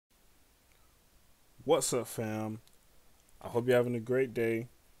What's up, fam? I hope you're having a great day.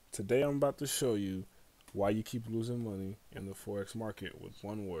 Today, I'm about to show you why you keep losing money in the Forex market with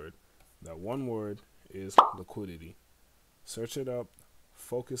one word. That one word is liquidity. Search it up,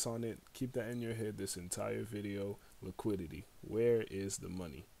 focus on it, keep that in your head this entire video. Liquidity. Where is the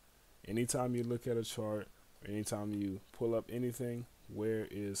money? Anytime you look at a chart, or anytime you pull up anything, where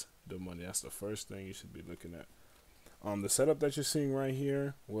is the money? That's the first thing you should be looking at. The setup that you're seeing right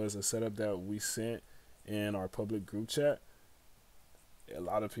here was a setup that we sent in our public group chat. A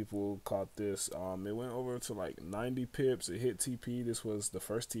lot of people caught this. It went over to like 90 pips. It hit TP. This was the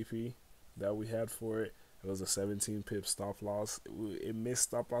first TP that we had for it. It was a 17 pip stop loss. It missed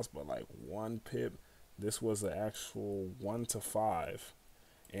stop loss, but like 1 pip. This was the actual 1 to 5.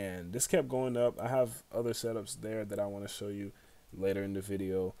 And this kept going up. I have other setups there that I want to show you later in the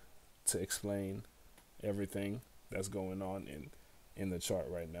video to explain everything that's going on in the chart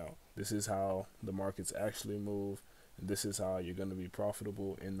right now. This is how the markets actually move. This is how you're going to be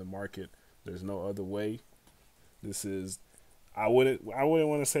profitable in the market. There's no other way. This is I wouldn't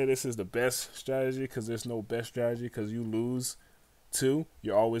want to say this is the best strategy, because there's no best strategy, because you lose too.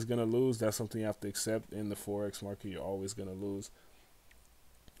 You're always going to lose. That's something you have to accept in the Forex market. You're always going to lose.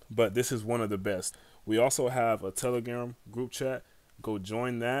 But this is one of the best. We also have a Telegram group chat. Go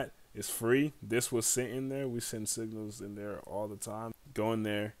join that. It's free. This was sent in there. We send signals in there all the time. Go in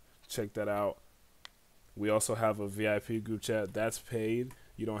there, check that out. We also have a VIP group chat that's paid.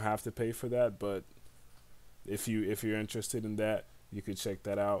 You don't have to pay for that, but if you're interested in that, you could check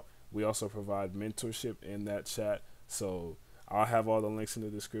that out. We also provide mentorship in that chat. So I'll have all the links in the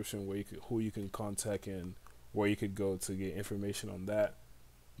description where who you can contact and where you could go to get information on that.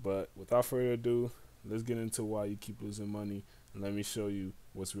 But without further ado, let's get into why you keep losing money, and let me show you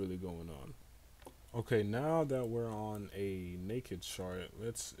what's really going on. Okay, now that we're on a naked chart,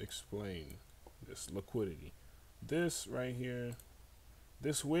 let's explain this liquidity. This right here,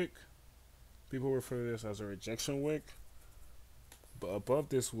 this wick, people refer to this as a rejection wick. But above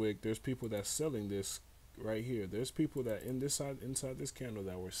this wick, there's people that's selling this right here. There's people that inside this candle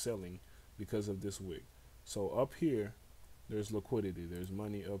that were selling because of this wick. So up here, there's liquidity. There's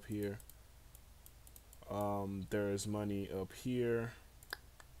money up here. There's money up here.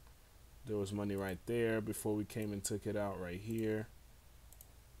 There was money right there before we came and took it out right here.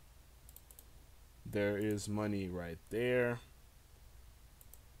 There is money right there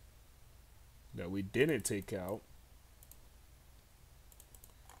that we didn't take out.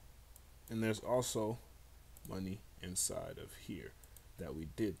 And there's also money inside of here that we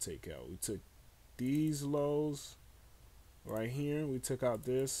did take out. We took these lows right here. We took out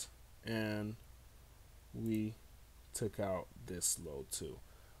this, and we took out this low too.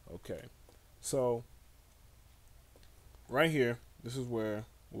 Okay, so right here, this is where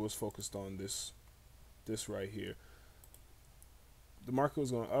we was focused on this right here. The market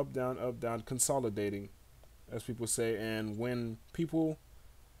was going up, down, consolidating, as people say. And when people,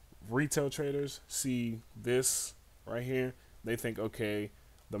 retail traders, see this right here, they think, okay,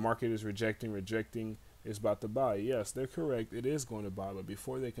 the market is rejecting, is about to buy. Yes, they're correct. It is going to buy, but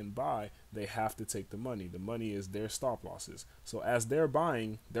before they can buy, they have to take the money. The money is their stop losses. So as they're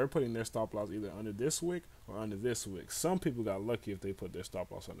buying, they're putting their stop loss either under this wick or under this wick. Some people got lucky if they put their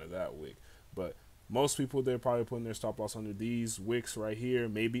stop loss under that wick, but most people, they're probably putting their stop loss under these wicks right here,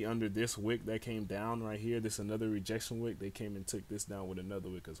 maybe under this wick that came down right here. This is another rejection wick. They came and took this down with another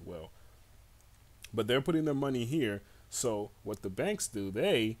wick as well. But they're putting their money here. So what the banks do,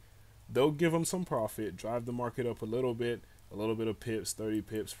 they'll give them some profit, drive the market up a little bit of pips, 30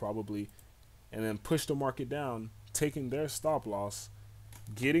 pips probably, and then push the market down, taking their stop loss,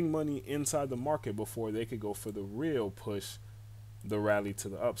 getting money inside the market before they could go for the real push, the rally to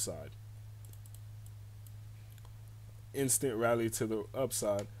the upside. Instant rally to the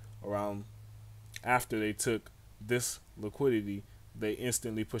upside around after they took this liquidity, they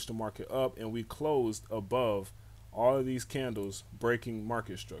instantly pushed the market up, and we closed above all of these candles, breaking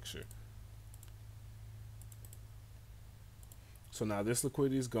market structure. So now this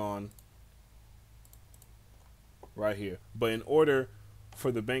liquidity is gone right here. But in order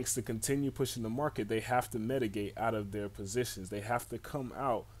for the banks to continue pushing the market, they have to mitigate out of their positions. They have to come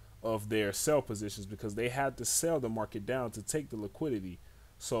out of their sell positions, because they had to sell the market down to take the liquidity.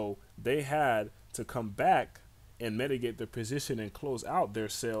 So they had to come back and mitigate their position and close out their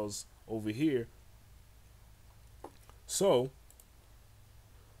sales over here. So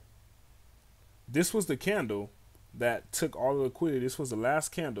this was the candle that took all the liquidity. This was the last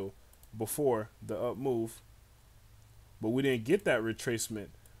candle before the up move, but we didn't get that retracement.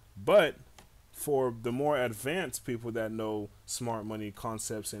 But for the more advanced people that know smart money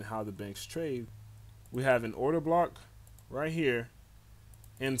concepts and how the banks trade, we have an order block right here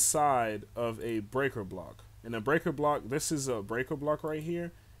inside of a breaker block. And a breaker block, this is a breaker block right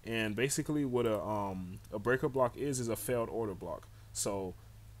here. And basically what a breaker block is a failed order block. So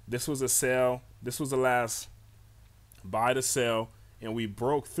this was a sell. This was the last buy to sell, and we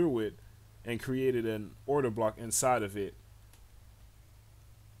broke through it and created an order block inside of it.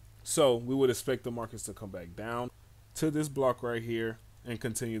 So we would expect the markets to come back down to this block right here and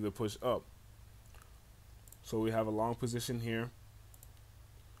continue to push up. So we have a long position here.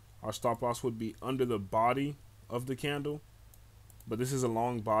 Our stop loss would be under the body of the candle, but this is a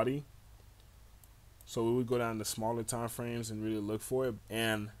long body. So we would go down to smaller time frames and really look for it.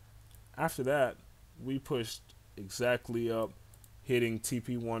 And after that, we pushed exactly up, hitting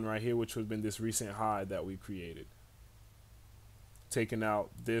TP1 right here, which would have been this recent high that we created, taking out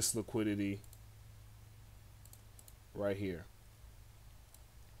this liquidity right here.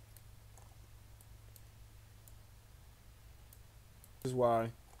 This is why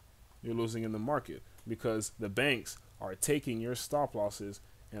you're losing in the market, because the banks are taking your stop losses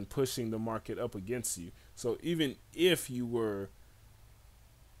and pushing the market up against you. So even if you were,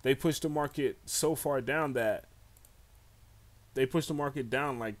 they pushed the market so far down that they pushed the market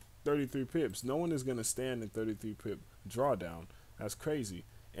down like 33 pips. No one is going to stand in 33 pip drawdown. That's crazy.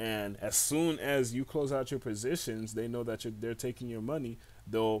 And as soon as you close out your positions, they know that they're taking your money.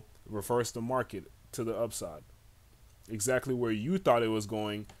 They'll reverse the market to the upside. Exactly where you thought it was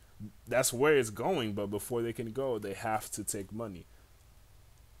going, that's where it's going. But before they can go, they have to take money.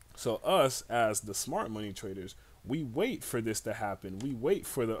 So us, as the smart money traders, we wait for this to happen. We wait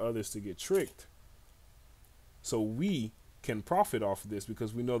for the others to get tricked, so we can profit off of this,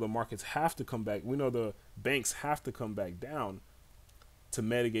 because we know the markets have to come back. We know the banks have to come back down to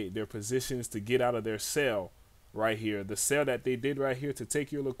mitigate their positions, to get out of their sell right here. The sell that they did right here to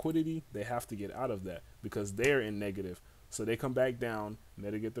take your liquidity, they have to get out of that because they're in negative. So they come back down,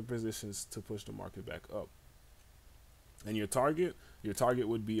 mitigate the positions to push the market back up. And your target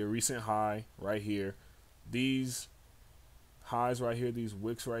would be a recent high right here. These highs right here, these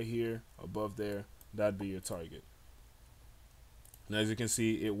wicks right here above there, that'd be your target. And as you can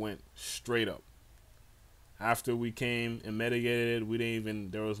see, it went straight up. After we came and mitigated it, we didn't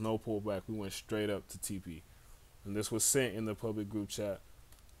even, there was no pullback. We went straight up to TP. And this was sent in the public group chat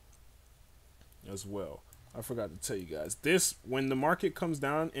as well. I forgot to tell you guys. This, when the market comes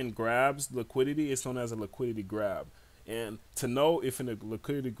down and grabs liquidity, it's known as a liquidity grab. And to know if a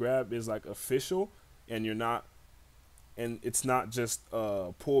liquidity grab is like official and you're not, and it's not just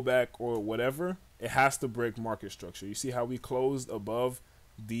a pullback or whatever, it has to break market structure. You see how we closed above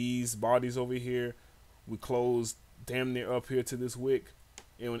these bodies over here? We closed damn near up here to this wick,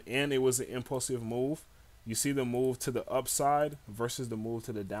 and it was an impulsive move. You see the move to the upside versus the move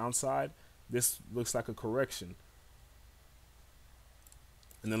to the downside. This looks like a correction.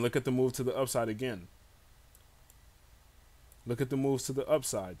 And then look at the move to the upside again. Look at the moves to the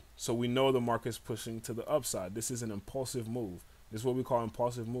upside. So we know the market's pushing to the upside. This is an impulsive move. This is what we call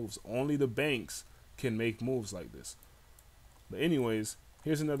impulsive moves. Only the banks can make moves like this. But anyways,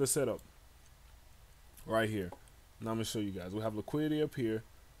 here's another setup right here. Now I'm going to show you guys. We have liquidity up here.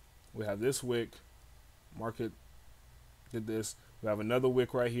 We have this wick. Market did this. We have another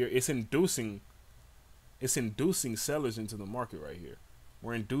wick right here. It's inducing sellers into the market right here.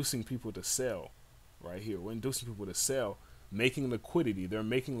 We're inducing people to sell right here. We're inducing people to sell, making liquidity. They're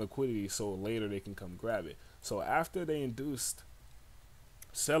making liquidity so later they can come grab it. So after they induced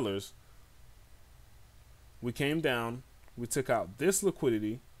sellers, we came down, we took out this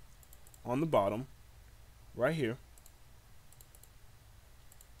liquidity on the bottom right here,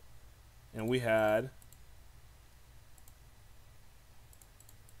 and we had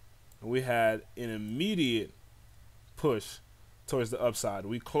an immediate push towards the upside.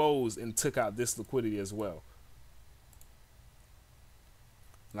 We closed and took out this liquidity as well.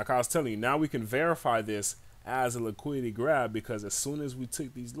 Like I was telling you, now we can verify this as a liquidity grab, because as soon as we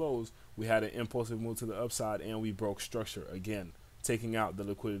took these lows, we had an impulsive move to the upside and we broke structure again, taking out the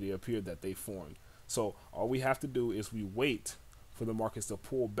liquidity up here that they formed. So all we have to do is we wait for the markets to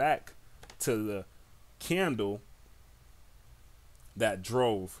pull back to the candle that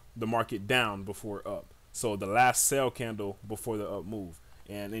drove the market down before up. So the last sell candle before the up move.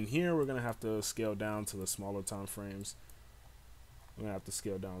 And in here, we're going to have to scale down to the smaller time frames. We're going to have to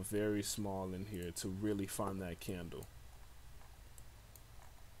scale down very small in here to really find that candle.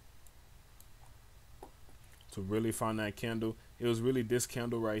 To really find that candle. It was really this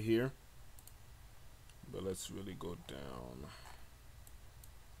candle right here. But let's really go down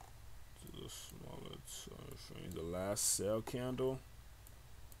to the smaller time frame. The last sell candle.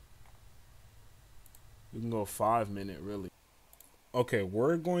 We can go 5-minute really. Okay,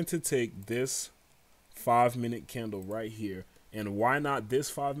 we're going to take this 5-minute candle right here. And why not this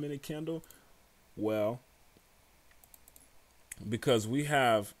 5-minute candle? Well, because we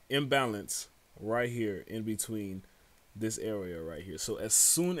have imbalance right here in between this area right here. So as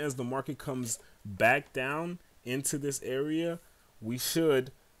soon as the market comes back down into this area, we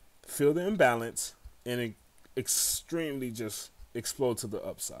should feel the imbalance and extremely just explode to the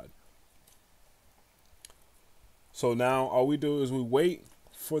upside. So now all we do is we wait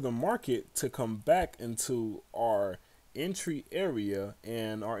for the market to come back into our entry area,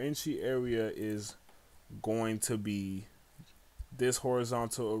 and our entry area is going to be this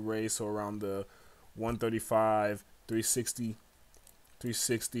horizontal array, so around the 135, 360,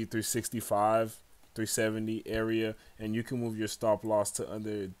 365, 370 area, and you can move your stop loss to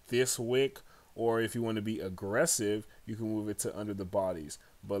under this wick, or if you want to be aggressive, you can move it to under the bodies.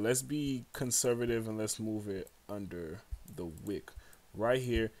 But let's be conservative and let's move it under the wick right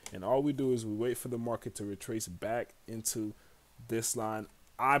here. And all we do is we wait for the market to retrace back into this line.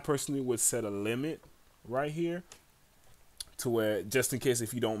 I personally would set a limit right here to where, just in case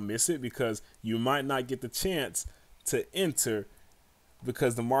if you don't miss it, because you might not get the chance to enter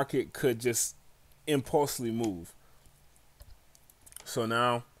because the market could just impulsively move. So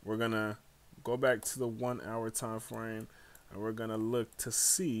now we're gonna go back to the 1 hour time frame, and we're gonna look to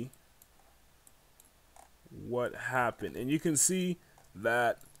see what happened. And you can see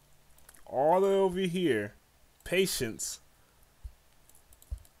that all the way over here, patience,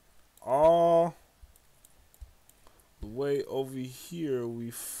 all the way over here,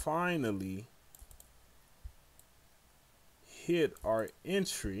 we finally hit our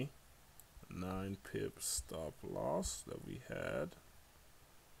entry, 9 pip stop loss that we had.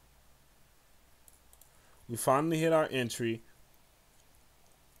 We finally hit our entry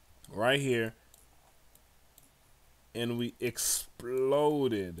right here, and we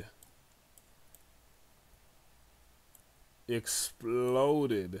exploded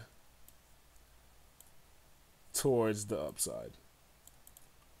towards the upside.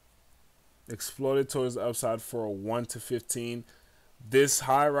 Exploded towards the upside for a 1 to 15. This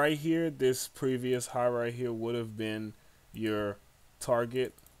high right here, this previous high right here, would have been your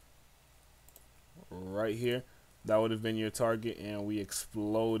target right here. That would have been your target, and we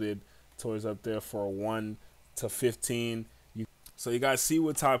exploded towards up there for a 1 to 15. So you guys see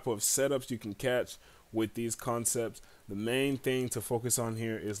what type of setups you can catch with these concepts. The main thing to focus on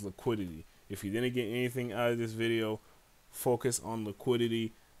here is liquidity. If you didn't get anything out of this video, focus on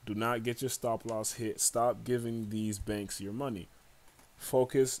liquidity. Do not get your stop loss hit. Stop giving these banks your money.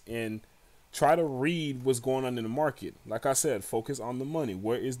 Focus and try to read what's going on in the market. Like I said, focus on the money.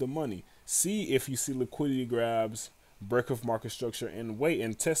 Where is the money? See if you see liquidity grabs, break of market structure, and wait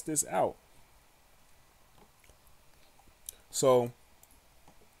and test this out. So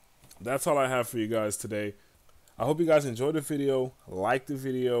that's all I have for you guys today. I hope you guys enjoyed the video. Like the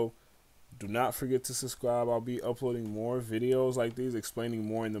video. Do not forget to subscribe. I'll be uploading more videos like these, explaining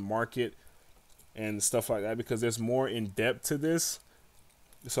more in the market and stuff like that, because there's more in depth to this.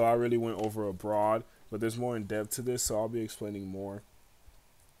 So I really went over abroad, but there's more in depth to this, so I'll be explaining more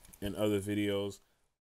in other videos.